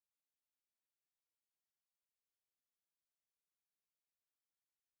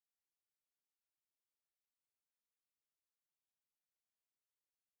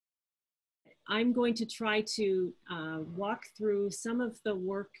I'm going to try to walk through some of the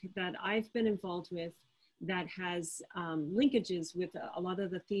work that I've been involved with that has linkages with a lot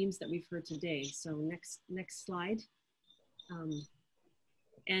of the themes that we've heard today. So next slide.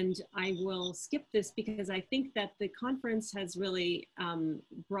 And I will skip this because I think that the conference has really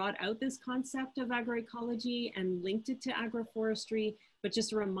brought out this concept of agroecology and linked it to agroforestry, but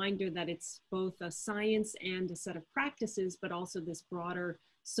just a reminder that it's both a science and a set of practices, but also this broader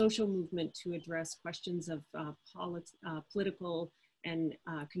social movement to address questions of political and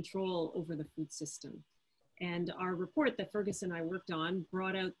control over the food system. And our report that Fergus and I worked on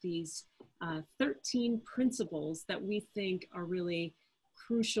brought out these 13 principles that we think are really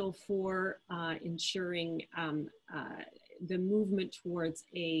crucial for ensuring the movement towards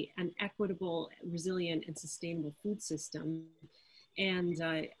an equitable, resilient, and sustainable food system. And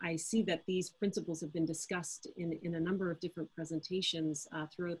I see that these principles have been discussed in a number of different presentations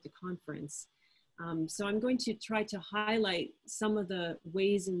throughout the conference. So I'm going to try to highlight some of the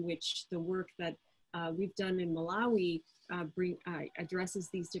ways in which the work that we've done in Malawi addresses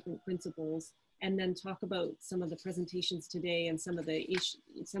these different principles, and then talk about some of the presentations today and some of the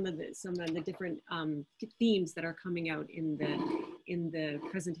different themes that are coming out in the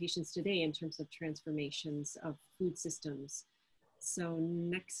presentations today in terms of transformations of food systems. So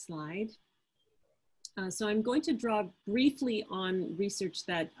next slide. So I'm going to draw briefly on research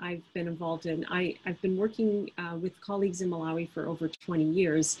that I've been involved in. I've been working with colleagues in Malawi for over 20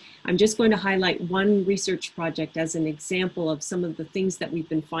 years. I'm just going to highlight one research project as an example of some of the things that we've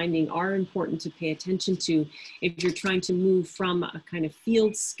been finding are important to pay attention to if you're trying to move from a kind of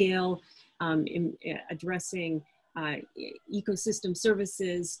field scale in addressing ecosystem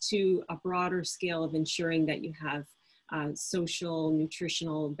services to a broader scale of ensuring that you have social,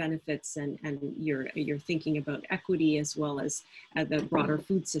 nutritional benefits, and you're thinking about equity as well as the broader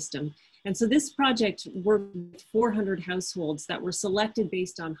food system. And so this project worked with 400 households that were selected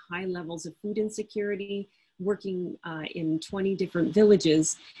based on high levels of food insecurity, working in 20 different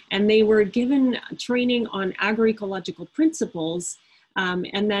villages. And they were given training on agroecological principles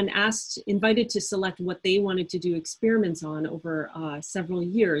and then invited to select what they wanted to do experiments on over several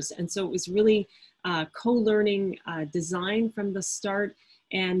years. And so it was really co-learning design from the start,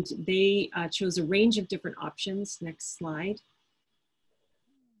 and they chose a range of different options. Next slide.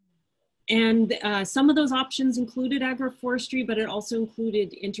 And some of those options included agroforestry, but it also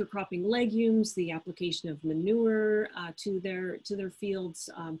included intercropping legumes, the application of manure to their fields,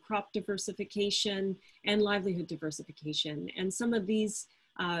 crop diversification, and livelihood diversification. And some of these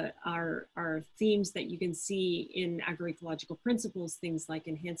are themes that you can see in agroecological principles, things like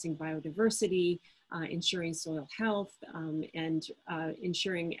enhancing biodiversity, ensuring soil health, and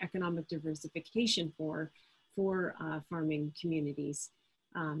ensuring economic diversification for farming communities.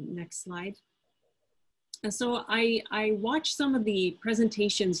 Next slide. So I watched some of the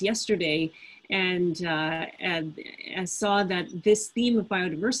presentations yesterday and I saw that this theme of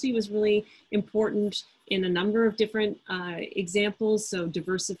biodiversity was really important in a number of different examples. So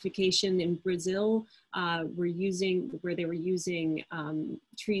diversification in Brazil, where they were using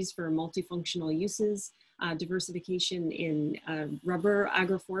trees for multifunctional uses. Diversification in rubber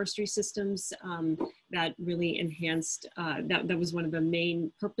agroforestry systems that really enhanced, that was one of the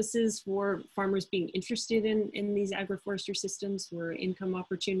main purposes for farmers being interested in these agroforestry systems, were income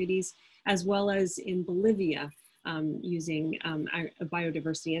opportunities, as well as in Bolivia using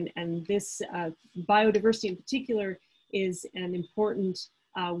biodiversity. And this biodiversity in particular is an important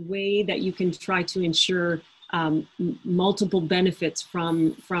way that you can try to ensure multiple benefits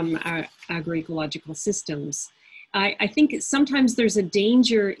from agroecological systems. I think sometimes there's a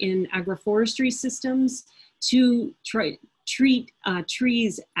danger in agroforestry systems to treat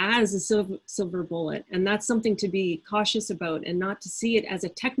trees as a silver bullet, and that's something to be cautious about, and not to see it as a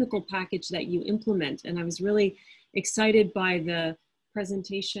technical package that you implement. And I was really excited by the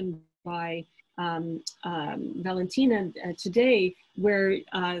presentation by Valentina today, where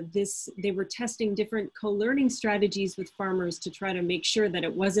they were testing different co-learning strategies with farmers to try to make sure that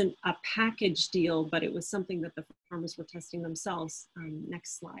it wasn't a package deal, but it was something that the farmers were testing themselves.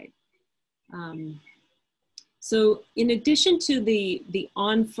 Next slide. So in addition to the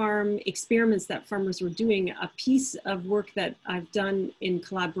on-farm experiments that farmers were doing, a piece of work that I've done in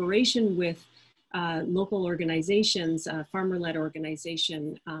collaboration with local organizations, farmer-led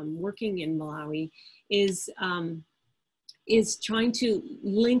organization working in Malawi, is trying to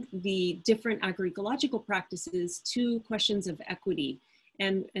link the different agroecological practices to questions of equity,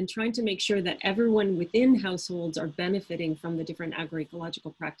 and trying to make sure that everyone within households are benefiting from the different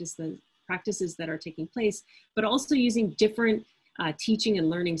agroecological practices that are taking place, but also using different teaching and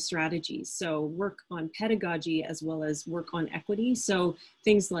learning strategies. So work on pedagogy as well as work on equity. So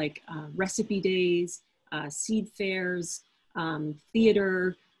things like recipe days, seed fairs,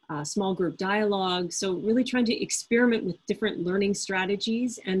 theater, small group dialogue. So really trying to experiment with different learning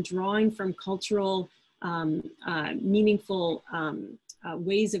strategies and drawing from cultural, meaningful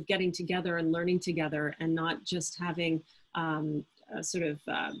ways of getting together and learning together, and not just having a sort of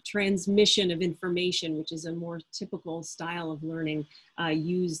transmission of information, which is a more typical style of learning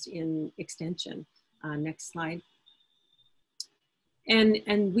used in extension. Next slide.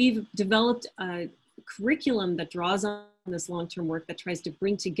 And we've developed a curriculum that draws on this long-term work that tries to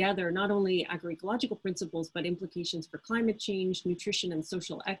bring together not only agroecological principles, but implications for climate change, nutrition, and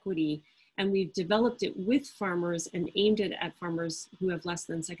social equity. And we've developed it with farmers and aimed it at farmers who have less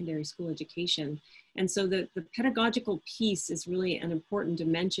than secondary school education. And so the pedagogical piece is really an important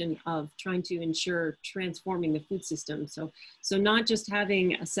dimension of trying to ensure transforming the food system. So not just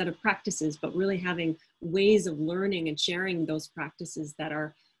having a set of practices, but really having ways of learning and sharing those practices that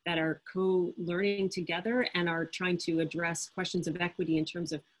are co-learning together and are trying to address questions of equity in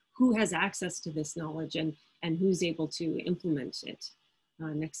terms of who has access to this knowledge and who's able to implement it.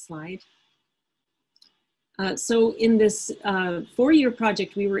 Next slide. So in this 4-year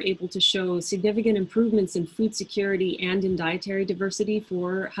project, we were able to show significant improvements in food security and in dietary diversity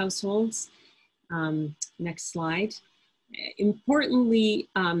for households. Next slide. Importantly,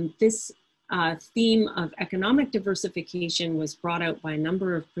 this theme of economic diversification was brought out by a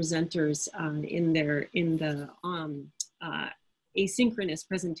number of presenters in the asynchronous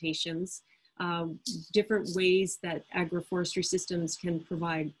presentations. Different ways that agroforestry systems can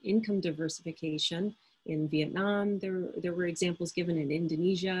provide income diversification. In Vietnam, there were examples given in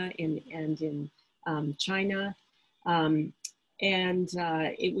Indonesia and in China.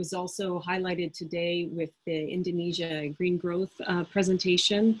 It was also highlighted today with the Indonesia green growth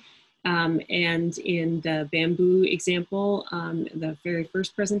presentation. And in the bamboo example, the very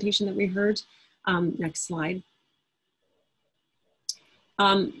first presentation that we heard. Next slide.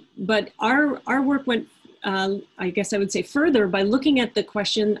 But our work went, I guess I would say, further by looking at the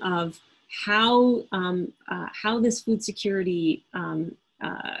question of how this food security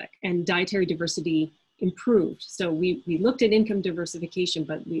and dietary diversity improved. So we looked at income diversification,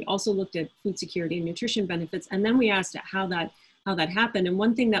 but we also looked at food security and nutrition benefits, and then we asked how that happened. And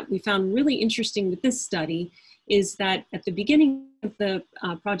one thing that we found really interesting with this study is that at the beginning of the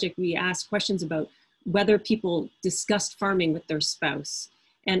project, we asked questions about whether people discussed farming with their spouse.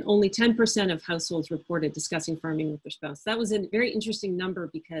 And only 10% of households reported discussing farming with their spouse. That was a very interesting number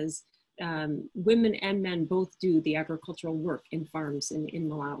because women and men both do the agricultural work in farms in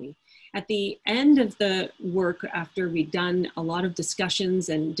Malawi. At the end of the work, after we'd done a lot of discussions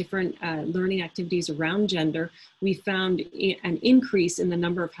and different learning activities around gender, we found an increase in the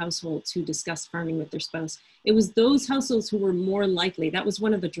number of households who discussed farming with their spouse. It was those households who were more likely, that was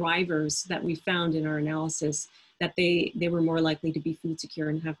one of the drivers that we found in our analysis, that they were more likely to be food secure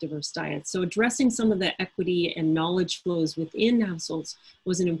and have diverse diets. So addressing some of the equity and knowledge flows within households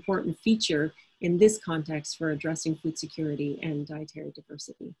was an important feature in this context for addressing food security and dietary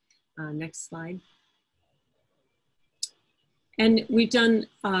diversity. Next slide. And we've done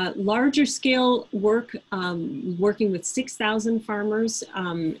larger scale work, working with 6,000 farmers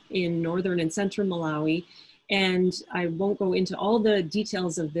in northern and central Malawi. And I won't go into all the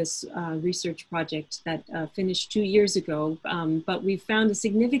details of this research project that finished 2 years ago, but we found a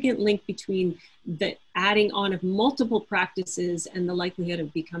significant link between the adding on of multiple practices and the likelihood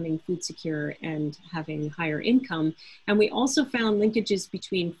of becoming food secure and having higher income. And we also found linkages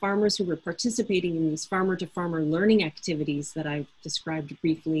between farmers who were participating in these farmer-to-farmer learning activities that I've described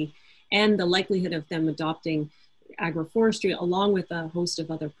briefly, and the likelihood of them adopting agroforestry along with a host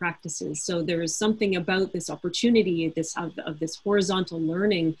of other practices. So there is something about this opportunity of this horizontal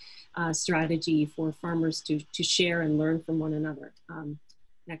learning strategy for farmers to share and learn from one another.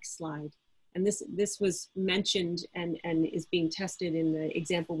 Next slide. And this was mentioned and is being tested in the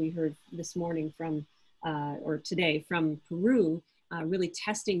example we heard this morning from, or today from Peru, really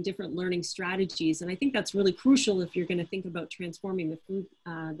testing different learning strategies. And I think that's really crucial if you're going to think about transforming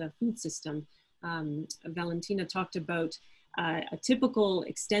the food system. Valentina talked about a typical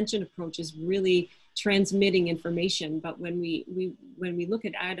extension approach is really transmitting information, but when we look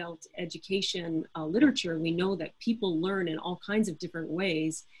at adult education literature, we know that people learn in all kinds of different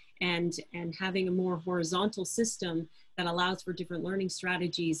ways, and having a more horizontal system that allows for different learning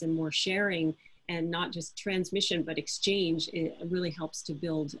strategies and more sharing and not just transmission but exchange, it really helps to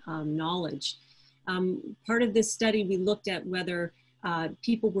build knowledge. Part of this study, we looked at whether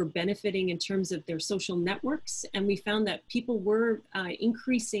people were benefiting in terms of their social networks, and we found that people were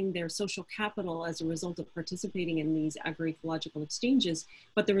increasing their social capital as a result of participating in these agroecological exchanges,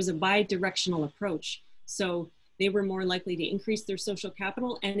 but there was a bi-directional approach. So they were more likely to increase their social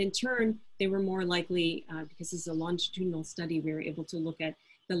capital, and in turn, they were more likely, because this is a longitudinal study, we were able to look at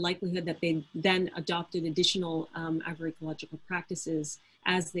the likelihood that they then adopted additional agroecological practices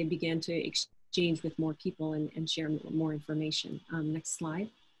as they began to exchange with more people and share more information. Next slide.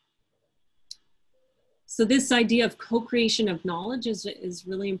 So this idea of co-creation of knowledge is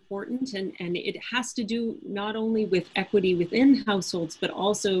really important, and it has to do not only with equity within households, but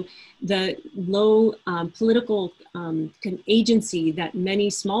also the low political agency that many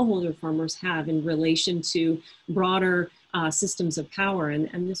smallholder farmers have in relation to broader systems of power.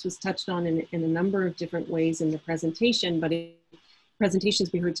 And this was touched on in a number of different ways in the presentation, but in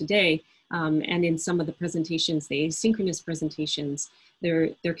presentations we heard today, and in some of the presentations, the asynchronous presentations,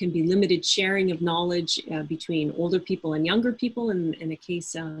 there can be limited sharing of knowledge between older people and younger people in a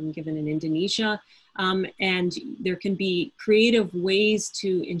case given in Indonesia. And there can be creative ways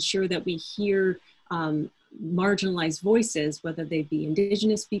to ensure that we hear marginalized voices, whether they be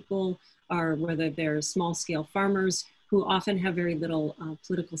indigenous people or whether they're small scale farmers who often have very little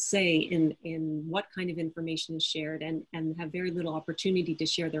political say in what kind of information is shared and have very little opportunity to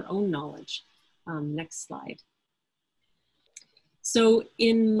share their own knowledge. Next slide. So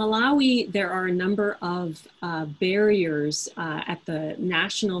in Malawi, there are a number of barriers at the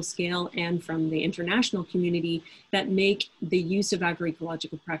national scale and from the international community that make the use of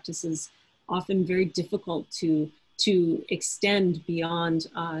agroecological practices often very difficult to extend beyond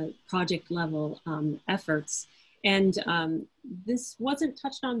project level efforts. And this wasn't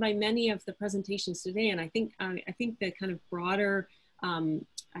touched on by many of the presentations today. And I think the kind of broader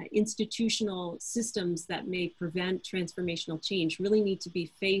institutional systems that may prevent transformational change really need to be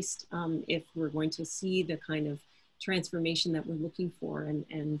faced if we're going to see the kind of transformation that we're looking for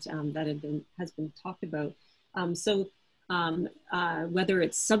and that has been talked about. Whether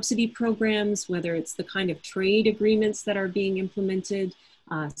it's subsidy programs, whether it's the kind of trade agreements that are being implemented,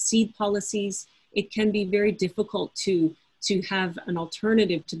 seed policies, it can be very difficult to have an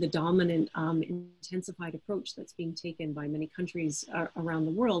alternative to the dominant intensified approach that's being taken by many countries around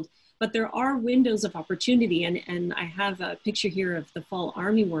the world. But there are windows of opportunity, and I have a picture here of the fall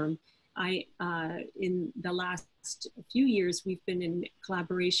armyworm. In the last few years, we've been in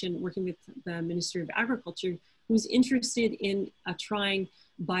collaboration working with the Ministry of Agriculture, who's interested in trying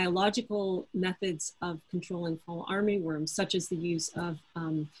biological methods of controlling fall armyworms, such as the use of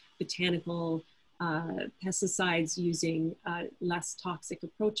botanical pesticides using less toxic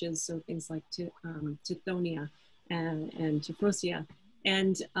approaches, so things like Tithonia and Tephrosia.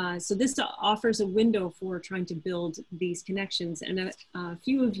 And so this offers a window for trying to build these connections. And a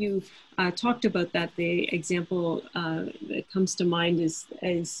few of you talked about that. The example that comes to mind is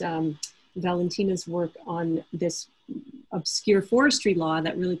Valentina's work on this obscure forestry law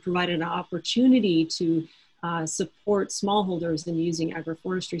that really provided an opportunity to support smallholders in using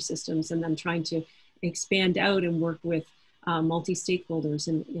agroforestry systems, and then trying to expand out and work with multi-stakeholders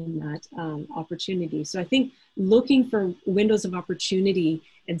in that opportunity. So I think looking for windows of opportunity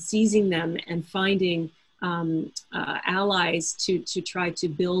and seizing them and finding allies to try to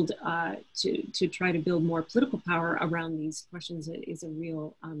build more political power around these questions is a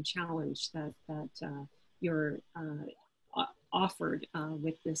real challenge that you're offered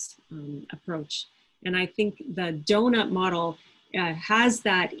with this approach. And I think the donut model has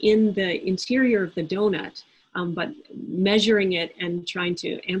that in the interior of the donut, but measuring it and trying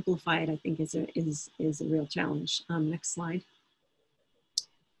to amplify it, I think, is a real challenge. Next slide.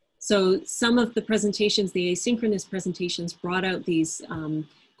 So some of the presentations, the asynchronous presentations, brought out these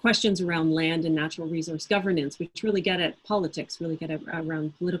questions around land and natural resource governance, which really get at politics, really get at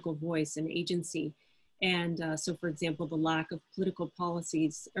around political voice and agency. And so, for example, the lack of political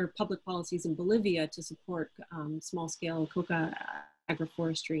policies or public policies in Bolivia to support small-scale coca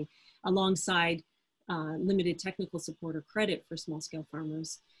agroforestry, alongside limited technical support or credit for small-scale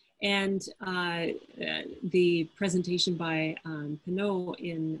farmers. And the presentation by Pino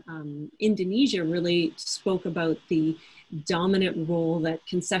in Indonesia really spoke about the dominant role that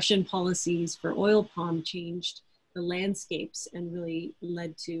concession policies for oil palm changed the landscapes and really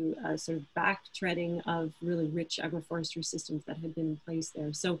led to a sort of backtreading of really rich agroforestry systems that had been in place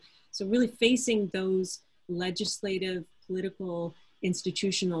there. So really facing those legislative, political,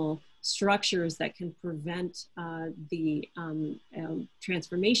 institutional structures that can prevent the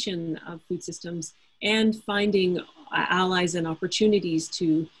transformation of food systems, and finding allies and opportunities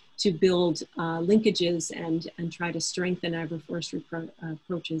to to build linkages and try to strengthen agroforestry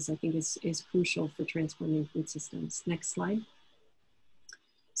approaches, I think is crucial for transforming food systems. Next slide.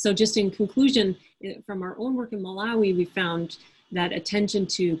 So just in conclusion, from our own work in Malawi, we found that attention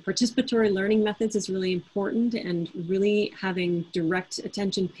to participatory learning methods is really important, and really having direct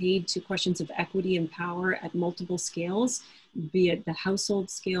attention paid to questions of equity and power at multiple scales, be it the household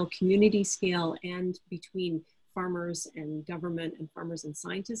scale, community scale, and between farmers and government and farmers and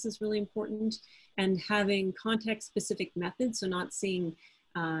scientists is really important. And having context-specific methods, so not seeing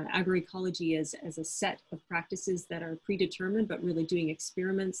agroecology as a set of practices that are predetermined, but really doing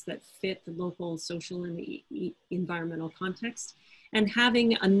experiments that fit the local social and environmental context, and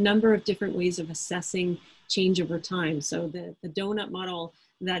having a number of different ways of assessing change over time. So the donut model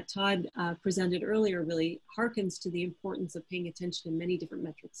that Todd presented earlier really harkens to the importance of paying attention to many different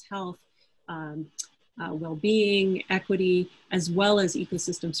metrics: health, well-being, equity, as well as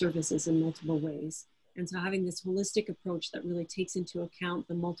ecosystem services in multiple ways. And so having this holistic approach that really takes into account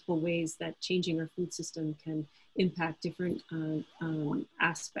the multiple ways that changing our food system can impact different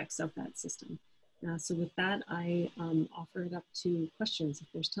aspects of that system. So with that, I offer it up to questions if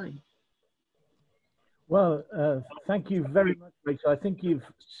there's time. Well, thank you very much, Rachel. I think you've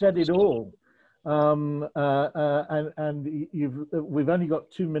said it all. And we've only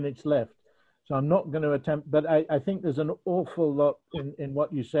got 2 minutes left, so I'm not going to attempt, but I think there's an awful lot in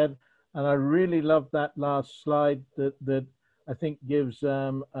what you said. And I really love that last slide that I think gives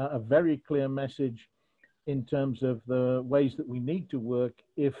a very clear message in terms of the ways that we need to work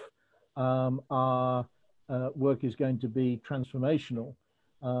if our work is going to be transformational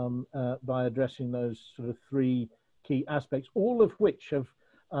by addressing those sort of 3 key aspects, all of which have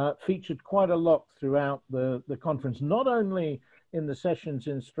featured quite a lot throughout the conference, not only in the sessions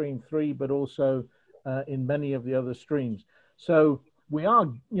in stream 3, but also in many of the other streams. So we are,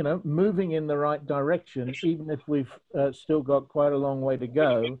 moving in the right direction, even if we've still got quite a long way to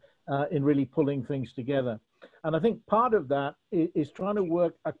go in really pulling things together. And I think part of that is trying to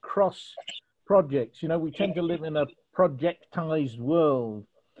work across projects. We tend to live in a projectized world,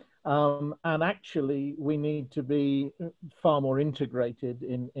 and actually we need to be far more integrated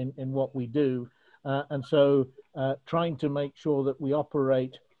in what we do. And so trying to make sure that we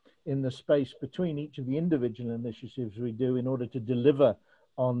operate in the space between each of the individual initiatives we do in order to deliver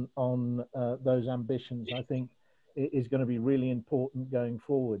on those ambitions, I think is going to be really important going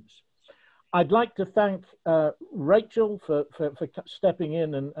forwards. I'd like to thank Rachel for stepping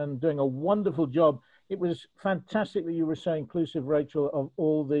in and doing a wonderful job. It was fantastic that you were so inclusive, Rachel, of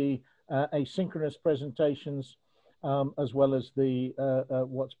all the asynchronous presentations as well as the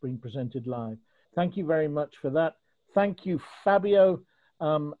what's being presented live. Thank you very much for that. Thank you, Fabio,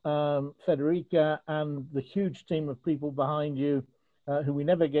 Federica, and the huge team of people behind you who we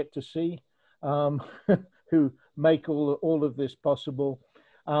never get to see, who make all of this possible.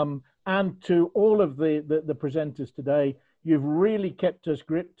 And to all of the presenters today, you've really kept us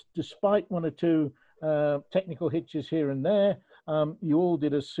gripped despite 1 or 2 technical hitches here and there. You all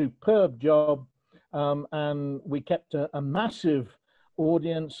did a superb job, and we kept a massive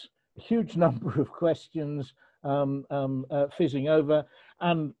audience, a huge number of questions fizzing over.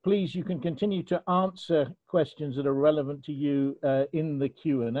 And please, you can continue to answer questions that are relevant to you in the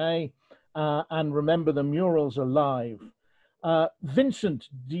Q&A. And remember, the murals are live. Vincent,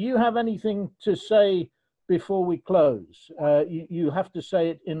 do you have anything to say before we close? You have to say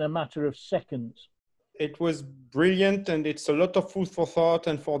it in a matter of seconds. It was brilliant, and it's a lot of food for thought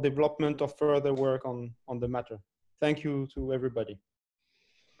and for development of further work on the matter. Thank you to everybody.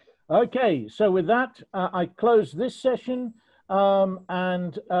 Okay, so with that, I close this session.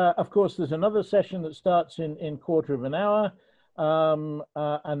 And of course, there's another session that starts in a quarter of an hour.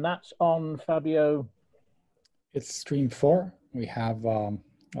 And that's on, Fabio. It's stream 4. We have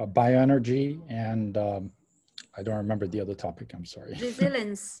bioenergy and I don't remember the other topic. I'm sorry.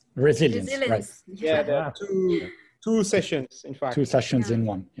 Resilience. Resilience. Right. Yeah, there are two sessions, in fact. 2 sessions in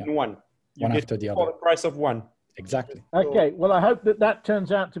one. Yeah. In one. One after the other. For the price of one. Exactly. Okay. Well, I hope that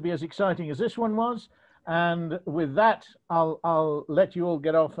turns out to be as exciting as this one was. And with that, I'll let you all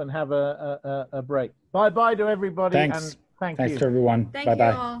get off and have a break. Bye-bye to everybody. Thanks. And thanks to everyone. Thank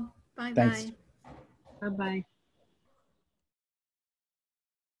Bye-bye. you all. Bye-bye. Thanks. Bye-bye.